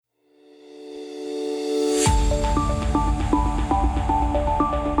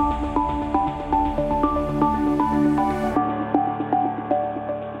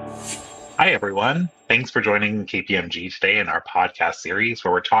everyone. Thanks for joining KPMG today in our podcast series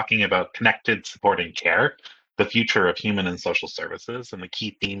where we're talking about connected supporting care, the future of human and social services, and the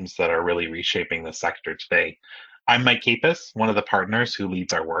key themes that are really reshaping the sector today. I'm Mike Capus, one of the partners who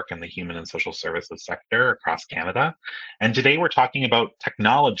leads our work in the human and social services sector across Canada. And today we're talking about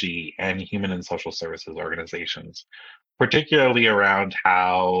technology and human and social services organizations, particularly around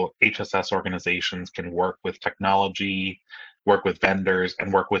how HSS organizations can work with technology, work with vendors,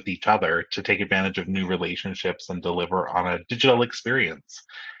 and work with each other to take advantage of new relationships and deliver on a digital experience.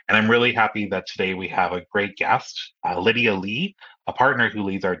 And I'm really happy that today we have a great guest, Lydia Lee, a partner who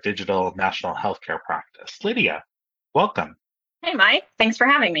leads our digital national healthcare practice. Lydia, welcome. Hey, Mike. Thanks for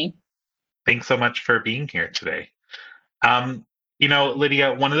having me. Thanks so much for being here today. Um,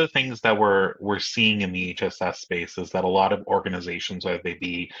 Lydia, one of the things that we're seeing in the HSS space is that a lot of organizations, whether they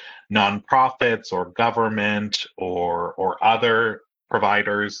be nonprofits or government or other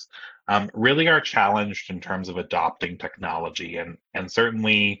providers, really are challenged in terms of adopting technology, and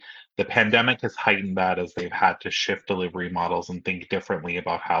certainly the pandemic has heightened that as they've had to shift delivery models and think differently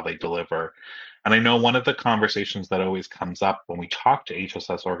about how they deliver. And I know one of the conversations that always comes up when we talk to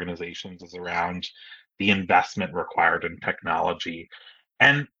HSS organizations is around the investment required in technology.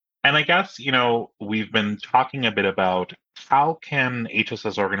 And and I guess, we've been talking a bit about how can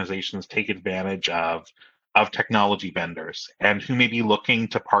HSS organizations take advantage of technology vendors and who may be looking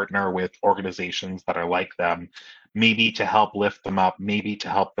to partner with organizations that are like them, maybe to help lift them up, maybe to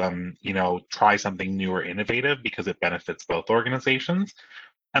help them, try something new or innovative because it benefits both organizations.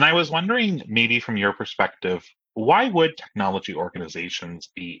 And I was wondering, maybe from your perspective, why would technology organizations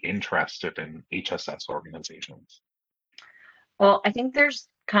be interested in HSS organizations? Well, I think there's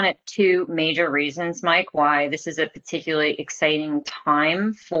kind of two major reasons, Mike, why this is a particularly exciting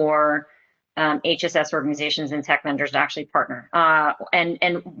time for HSS organizations and tech vendors to actually partner.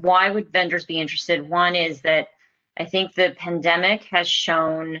 And why would vendors be interested? One is that I think the pandemic has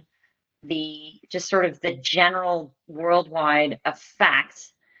shown the just sort of the general worldwide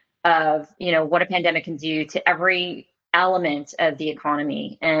effect of what a pandemic can do to every element of the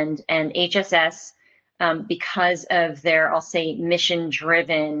economy, and HSS, because of their, I'll say, mission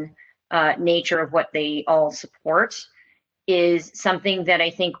driven nature of what they all support, is something that I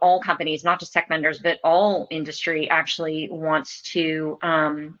think all companies, not just tech vendors, but all industry actually wants to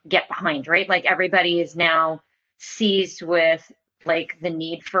get behind, right? Like everybody is now seized with like the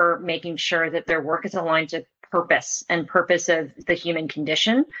need for making sure that their work is aligned to purpose and purpose of the human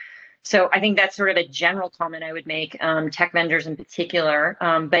condition. So I think that's sort of a general comment I would make, tech vendors in particular.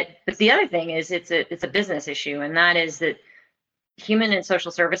 But the other thing is it's a business issue, and that is that human and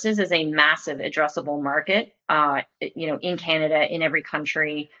social services is a massive addressable market, in Canada, in every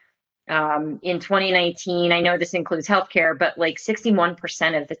country. In 2019, I know this includes healthcare, but like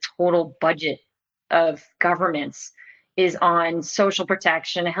 61% of the total budget of governments is on social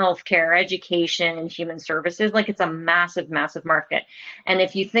protection, healthcare, education, and human services. Like it's a massive, massive market. And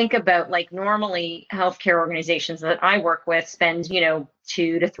if you think about like normally healthcare organizations that I work with spend, 2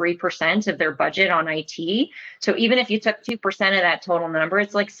 to 3% of their budget on IT. So even if you took 2% of that total number,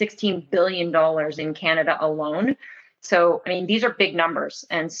 it's like $16 billion in Canada alone. So, I mean, these are big numbers.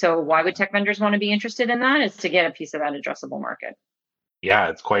 And so why would tech vendors want to be interested in that? Is to get a piece of that addressable market. Yeah,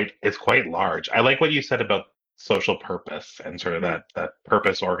 it's quite large. I like what you said about social purpose and sort of Mhm. that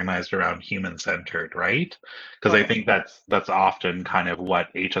purpose organized around human centered, right? Because I Totally. think that's often kind of what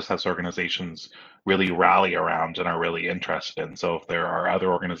HSS organizations really rally around and are really interested in. So if there are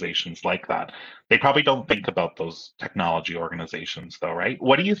other organizations like that, they probably don't think about those technology organizations though, right?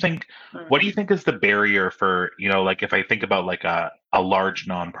 What do you think is the barrier for, like if I think about like a large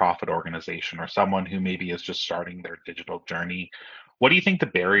nonprofit organization or someone who maybe is just starting their digital journey, what do you think the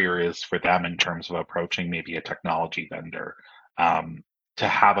barrier is for them in terms of approaching maybe a technology vendor, to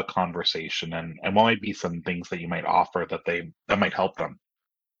have a conversation, and what might be some things that you might offer that might help them?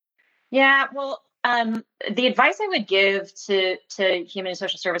 Yeah, well, the advice I would give to human and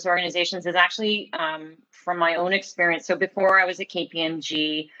social service organizations is actually from my own experience. So before I was at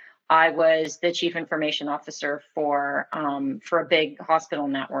KPMG, I was the chief information officer for a big hospital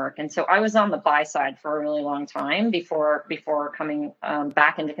network, and so I was on the buy side for a really long time before coming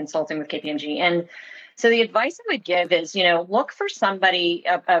back into consulting with KPMG. And so the advice I would give is, look for somebody,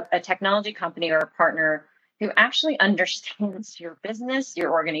 a technology company or a partner who actually understands your business,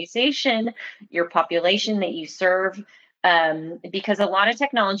 your organization, your population that you serve. Because a lot of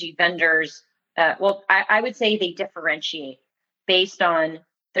technology vendors, I would say they differentiate based on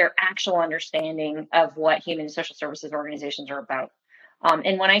their actual understanding of what human and social services organizations are about.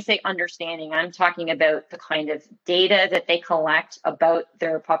 And when I say understanding, I'm talking about the kind of data that they collect about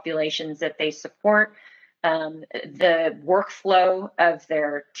their populations that they support, the workflow of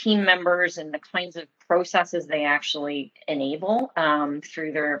their team members, and the kinds of processes they actually enable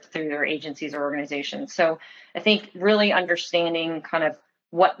through their agencies or organizations. So I think really understanding kind of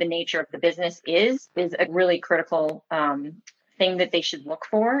what the nature of the business is a really critical thing that they should look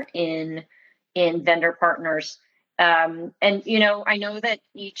for in vendor partners. And I know that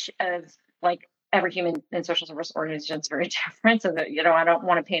each of, like, every human and social service organization is very different, so that I don't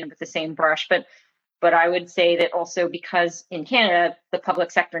want to paint them with the same brush, but I would say that also, because in Canada the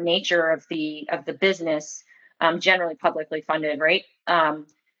public sector nature of the business, generally publicly funded, right?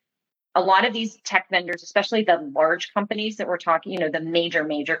 A lot of these tech vendors, especially the large companies that we're talking, the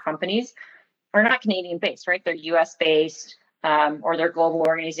major companies, are not Canadian based, right? They're US based, or they're global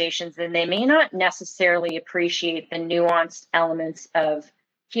organizations, and they may not necessarily appreciate the nuanced elements of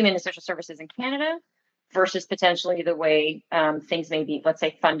human and social services in Canada versus potentially the way things may be, let's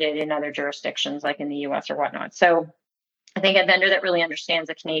say, funded in other jurisdictions like in the US or whatnot. So I think a vendor that really understands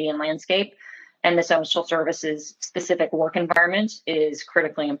the Canadian landscape and the social services specific work environment is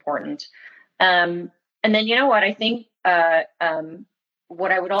critically important. And then, what I think,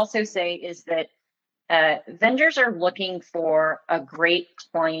 what I would also say is that vendors are looking for a great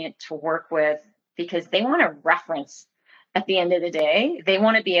client to work with because they want to reference at the end of the day. They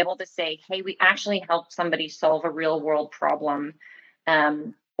want to be able to say, hey, we actually helped somebody solve a real world problem.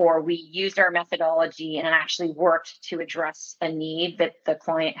 Or we used our methodology and actually worked to address a need that the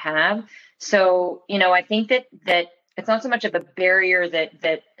client had. So, I think that it's not so much of a barrier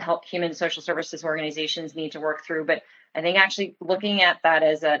that help human social services organizations need to work through, but I think actually looking at that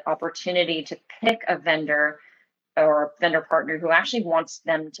as an opportunity to pick a vendor or a vendor partner who actually wants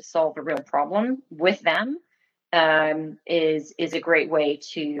them to solve a real problem with them, is a great way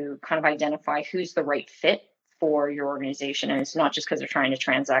to kind of identify who's the right fit for your organization. And it's not just because they're trying to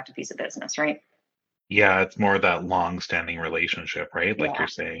transact a piece of business, right? Yeah, it's more that long-standing relationship, right? Like Yeah. you're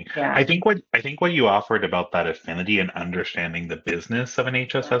saying. Yeah. I think what you offered about that affinity and understanding the business of an Yeah.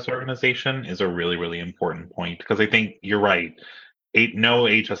 HSS organization is a really, really important point, because I think you're right. No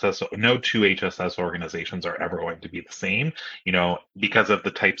HSS, no two HSS organizations are ever going to be the same, because of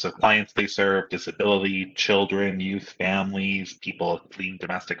the types of clients they serve, disability, children, youth, families, people fleeing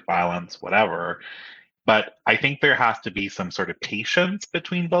domestic violence, whatever. But I think there has to be some sort of patience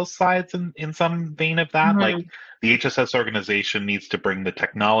between both sides in some vein of that. Like, Mhm. the HSS organization needs to bring the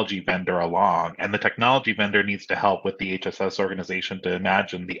technology vendor along, and the technology vendor needs to help with the HSS organization to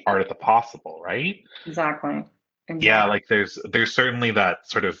imagine the art of the possible, right? Exactly. Yeah, Exactly. like there's certainly that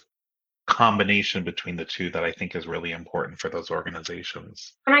sort of combination between the two that I think is really important for those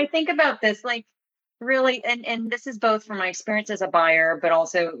organizations. When I think about this, like, really, and this is both from my experience as a buyer, but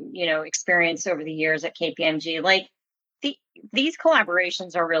also, experience over the years at KPMG, like, the, these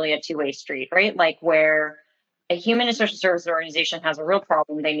collaborations are really a two-way street, right? Like, where a human and social services organization has a real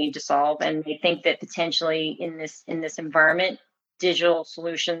problem they need to solve, and they think that potentially in this environment, digital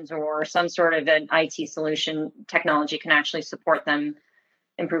solutions or some sort of an IT solution technology can actually support them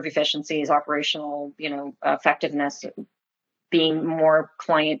improve efficiencies, operational, effectiveness, being more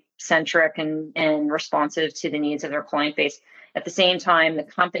client centric and responsive to the needs of their client base. At the same time, the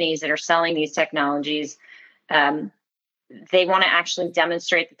companies that are selling these technologies, um, they want to actually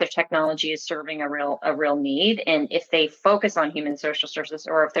demonstrate that their technology is serving a real need. And if they focus on human social services,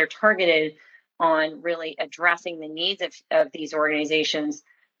 or if they're targeted on really addressing the needs of these organizations,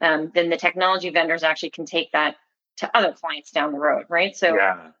 then the technology vendors actually can take that to other clients down the road, right? So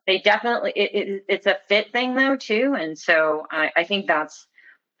Yeah. they definitely, it's a fit thing though too. And so I think that's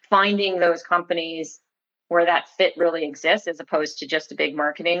finding those companies where that fit really exists, as opposed to just a big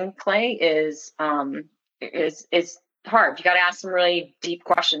marketing play, is hard. You got to ask some really deep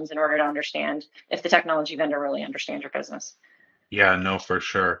questions in order to understand if the technology vendor really understands your business. Yeah, no, for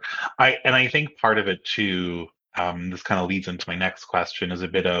sure. I think part of it too, this kind of leads into my next question, is a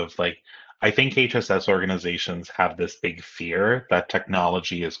bit of like, I think HSS organizations have this big fear that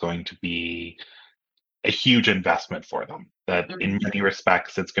technology is going to be a huge investment for them. That in Mhm. many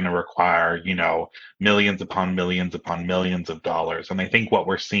respects, it's going to require, millions upon millions upon millions of dollars. And I think what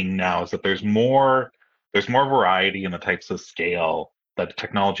we're seeing now is that there's more variety in the types of scale that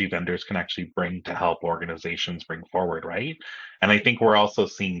technology vendors can actually bring to help organizations bring forward, right? And I think we're also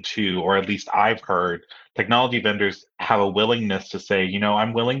seeing too, or at least I've heard, technology vendors have a willingness to say,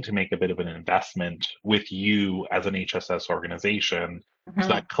 I'm willing to make a bit of an investment with you as an HSS organization, so Mhm.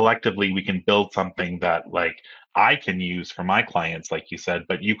 that collectively we can build something that, like, I can use for my clients, like you said,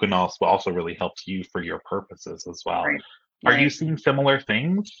 but you can also really helps you for your purposes as well. Right. Are you Right. seeing similar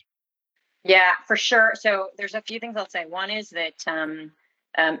things? Yeah, for sure. So there's a few things I'll say. One is that, and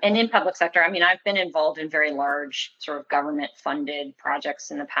in public sector, I mean, I've been involved in very large sort of government funded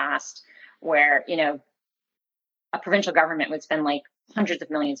projects in the past where, a provincial government would spend like hundreds of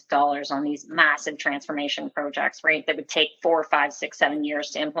millions of dollars on these massive transformation projects, right? That would take 4, 5, 6, 7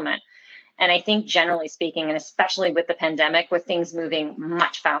 years to implement. And I think generally speaking, and especially with the pandemic, with things moving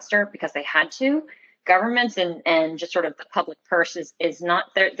much faster because they had to, governments and just sort of the public purse is not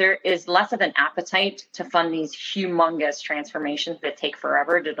there. There is less of an appetite to fund these humongous transformations that take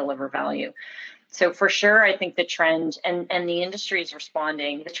forever to deliver value. So for sure, I think the trend and the industry is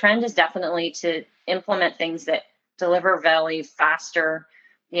responding. The trend is definitely to implement things that deliver value faster.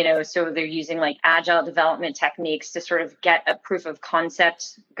 So they're using like agile development techniques to sort of get a proof of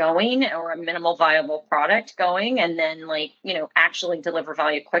concept going or a minimal viable product going, and then actually deliver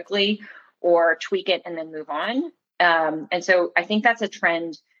value quickly or tweak it and then move on. And so I think that's a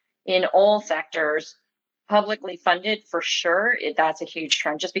trend in all sectors. Publicly funded, for sure, that's a huge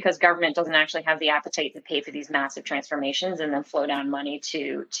trend, just because government doesn't actually have the appetite to pay for these massive transformations and then flow down money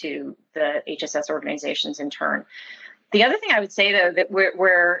to the HSS organizations in turn. The other thing I would say, though, that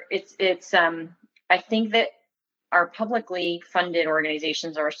where it's I think that our publicly funded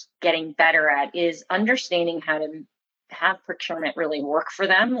organizations are getting better at is understanding how to have procurement really work for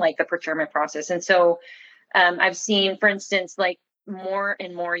them, like the procurement process. And so I've seen, for instance, like more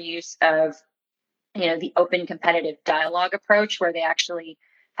and more use of the open competitive dialogue approach, where they actually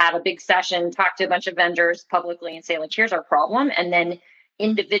have a big session, talk to a bunch of vendors publicly and say, like, here's our problem, and then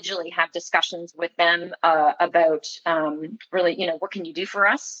individually have discussions with them about really, what can you do for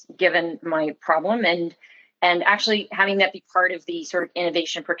us given my problem, and actually having that be part of the sort of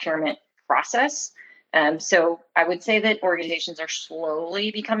innovation procurement process. So I would say that organizations are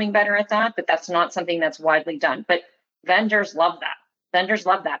slowly becoming better at that, but that's not something that's widely done. But vendors love that. Vendors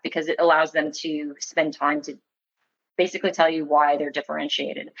love that because it allows them to spend time to basically tell you why they're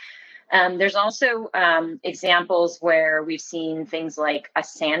differentiated. There's also examples where we've seen things like a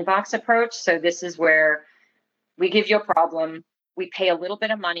sandbox approach. So this is where we give you a problem, we pay a little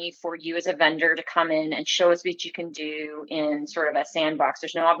bit of money for you as a vendor to come in and show us what you can do in sort of a sandbox.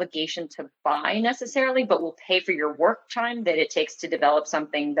 There's no obligation to buy necessarily, but we'll pay for your work time that it takes to develop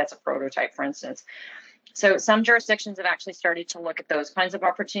something that's a prototype, for instance. So some jurisdictions have actually started to look at those kinds of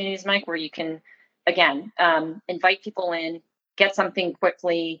opportunities, Mike, where you can, again, invite people in, get something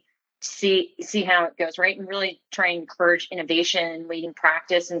quickly, see how it goes, right? And really try and encourage innovation, leading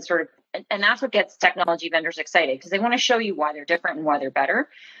practice, and sort of, and that's what gets technology vendors excited, because they want to show you why they're different and why they're better.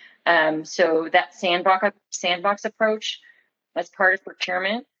 So that sandbox approach, as part of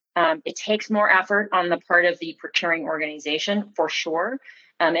procurement, it takes more effort on the part of the procuring organization, for sure.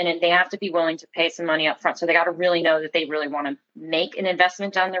 And they have to be willing to pay some money up front. So they got to really know that they really want to make an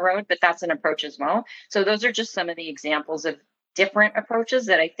investment down the road, but that's an approach as well. So those are just some of the examples of different approaches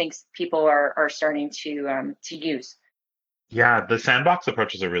that I think people are starting to use. Yeah, the sandbox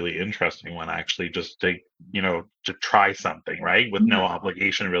approach is a really interesting one, actually, just to try something, right? With no Mhm.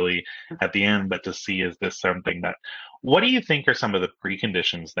 obligation really at the end, but to see, is this something that, what do you think are some of the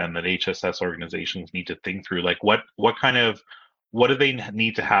preconditions then that HSS organizations need to think through? Like what kind of, what do they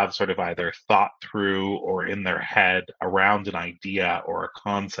need to have sort of either thought through or in their head around an idea or a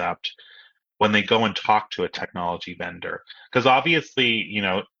concept when they go and talk to a technology vendor? Because obviously,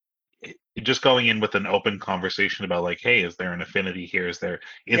 just going in with an open conversation about like, hey, is there an affinity here, is there,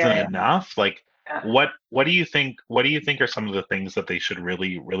 isn't Yeah, enough, like, yeah. what do you think are some of the things that they should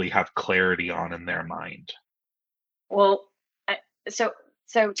really have clarity on in their mind? Well, I, so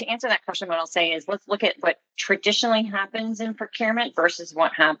so to answer that question, what I'll say is let's look at what traditionally happens in procurement versus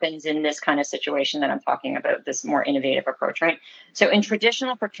what happens in this kind of situation that I'm talking about, this more innovative approach, right? So in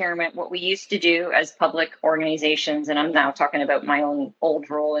traditional procurement, what we used to do as public organizations, and I'm now talking about my own old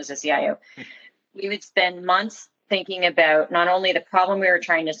role as a CIO, we would spend months thinking about not only the problem we were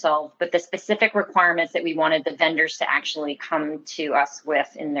trying to solve, but the specific requirements that we wanted the vendors to actually come to us with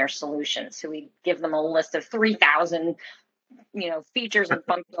in their solutions. So we give them a list of 3,000 features and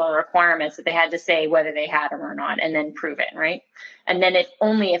functional requirements that they had to say whether they had them or not, and then prove it, right? And then if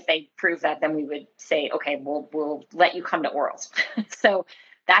only if they prove that, then we would say, okay, we'll let you come to orals. So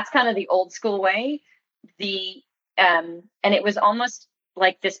that's kind of the old school way. The And it was almost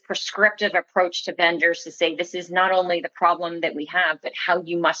like this prescriptive approach to vendors to say, this is not only the problem that we have, but how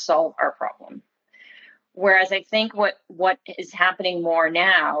you must solve our problem. Whereas I think what is happening more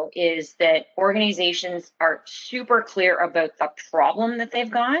now is that organizations are super clear about the problem that they've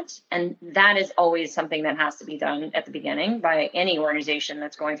got, and that is always something that has to be done at the beginning by any organization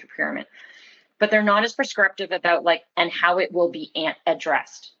that's going through procurement. but they're not as prescriptive about like, and how it will be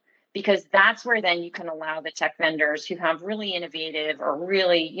addressed. Because that's where then you can allow the tech vendors who have really innovative or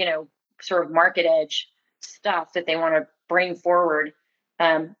really, sort of market edge stuff that they want to bring forward,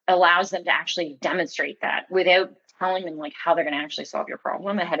 allows them to actually demonstrate that without telling them like how they're going to actually solve your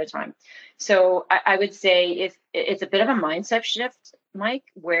problem ahead of time. So I would say if it's a bit of a mindset shift, Mike,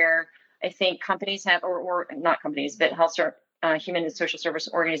 where I think companies have, or not companies, but human and social service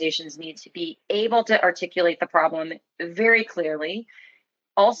organizations need to be able to articulate the problem very clearly.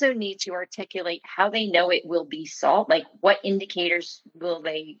 Also need to articulate how they know it will be solved, like what indicators will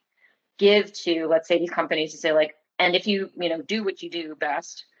they give to, let's say, these companies to say like, and if you do what you do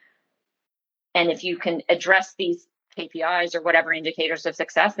best, and if you can address these KPIs or whatever indicators of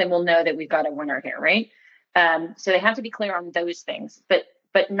success, then we'll know that we've got a winner here, right? So they have to be clear on those things, but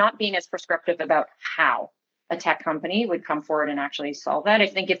not being as prescriptive about how a tech company would come forward and actually solve that. I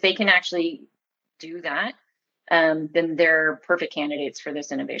think if they can actually do that, then they're perfect candidates for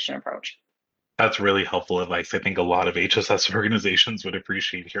this innovation approach. That's really helpful advice. I think a lot of HSS organizations would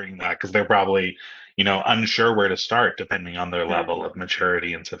appreciate hearing that because they're probably, unsure where to start depending on their level of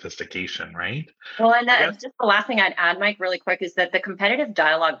maturity and sophistication, right? Well, and I guess, just the last thing I'd add, Mike, really quick, is that the competitive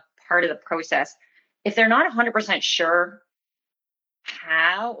dialogue part of the process, if they're not 100% sure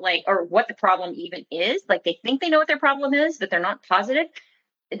how, like, or what the problem even is, like they think they know what their problem is, but they're not positive,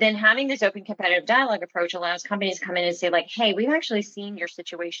 then having this open competitive dialogue approach allows companies to come in and say like, hey, we've actually seen your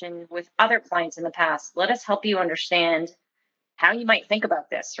situation with other clients in the past. Let us help you understand how you might think about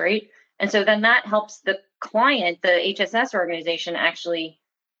this, right? And so then that helps the client, the HSS organization, actually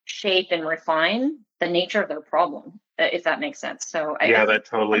shape and refine the nature of their problem, if that makes sense. So yeah, that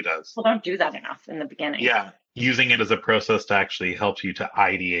totally does. People don't do that enough in the beginning. Yeah, using it as a process to actually help you to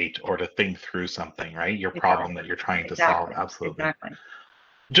ideate or to think through something, right? Your problem that you're trying to solve. Absolutely. Exactly.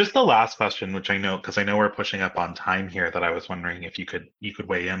 Just the last question, which I know, because I know we're pushing up on time here, that I was wondering if you could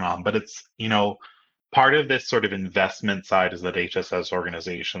weigh in on, but it's, part of this sort of investment side is that HSS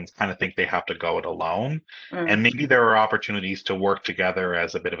organizations kind of think they have to go it alone. And maybe there are opportunities to work together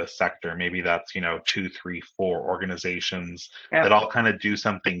as a bit of a sector. Maybe that's, 2, 3, 4 organizations that all kind of do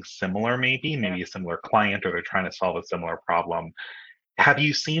something similar, maybe a similar client, or they're trying to solve a similar problem. Have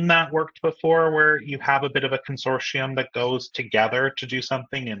you seen that worked before where you have a bit of a consortium that goes together to do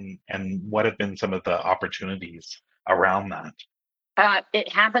something, and what have been some of the opportunities around that?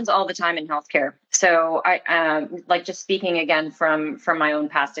 It happens all the time in healthcare. So I like just speaking again from my own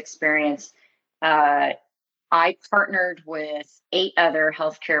past experience. I partnered with 8 other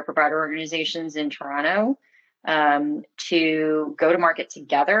healthcare provider organizations in Toronto to go to market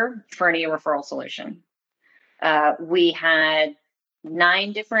together for an e-referral solution. We had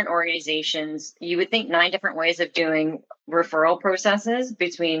 9 different organizations. You would think 9 different ways of doing referral processes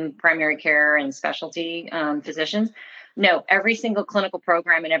between primary care and specialty physicians. No, every single clinical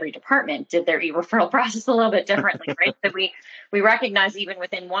program in every department did their e-referral process a little bit differently, right? So we recognize even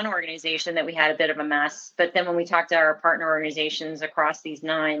within one organization that we had a bit of a mess. But then when we talked to our partner organizations across these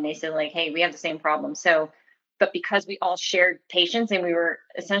 9, they said like, hey, we have the same problem. So, but because we all shared patients and we were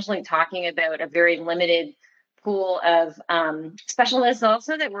essentially talking about a very limited pool of specialists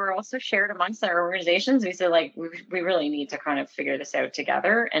also that were also shared amongst our organizations, we said like, we really need to kind of figure this out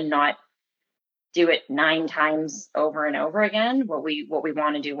together and not do it 9 times over and over again. What we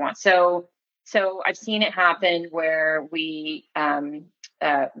want to do once. So I've seen it happen where we had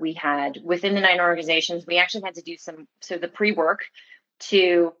within the 9 organizations, we actually had to do the pre-work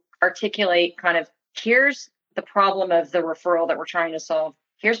to articulate kind of, here's the problem of the referral that we're trying to solve.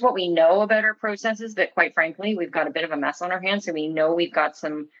 Here's what we know about our processes, but quite frankly, we've got a bit of a mess on our hands. So we know we've got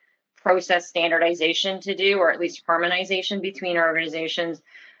some process standardization to do, or at least harmonization between our organizations.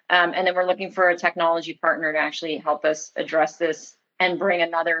 And then we're looking for a technology partner to actually help us address this and bring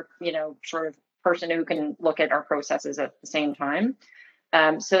another, sort of person who can look at our processes at the same time.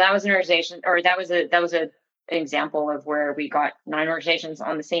 So that was an organization, or that was an example of where we got 9 organizations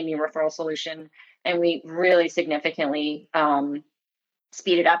on the same e-referral solution, and we really significantly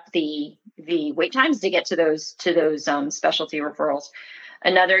speeded up the wait times to get to those specialty referrals.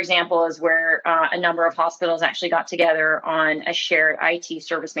 Another example is where a number of hospitals actually got together on a shared IT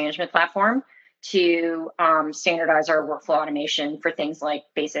service management platform to standardize our workflow automation for things like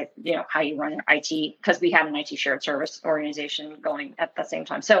basic, how you run IT, because we had an IT shared service organization going at the same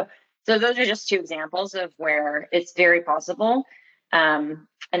time. So those are just 2 examples of where it's very possible. And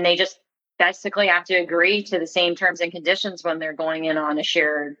they just basically have to agree to the same terms and conditions when they're going in on a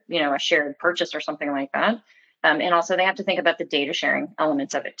shared purchase or something like that. And also they have to think about the data sharing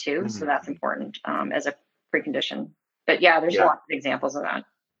elements of it too. So that's important as a precondition. But yeah, there's lots of examples of that.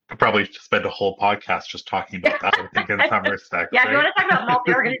 Could probably spend a whole podcast just talking about that, I think, in some respects. Yeah, if right? you want to talk about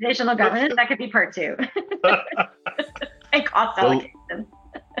multi-organizational governance, that could be part 2. And cost allocation.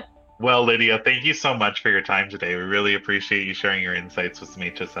 Well, Lydia, thank you so much for your time today. We really appreciate you sharing your insights with some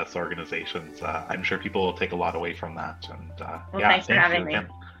HSS organizations. I'm sure people will take a lot away from that. And thanks for having me.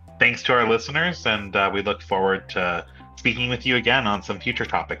 Thanks to our listeners, and we look forward to speaking with you again on some future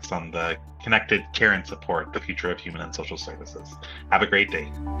topics on the connected care and support, the future of human and social services. Have a great day.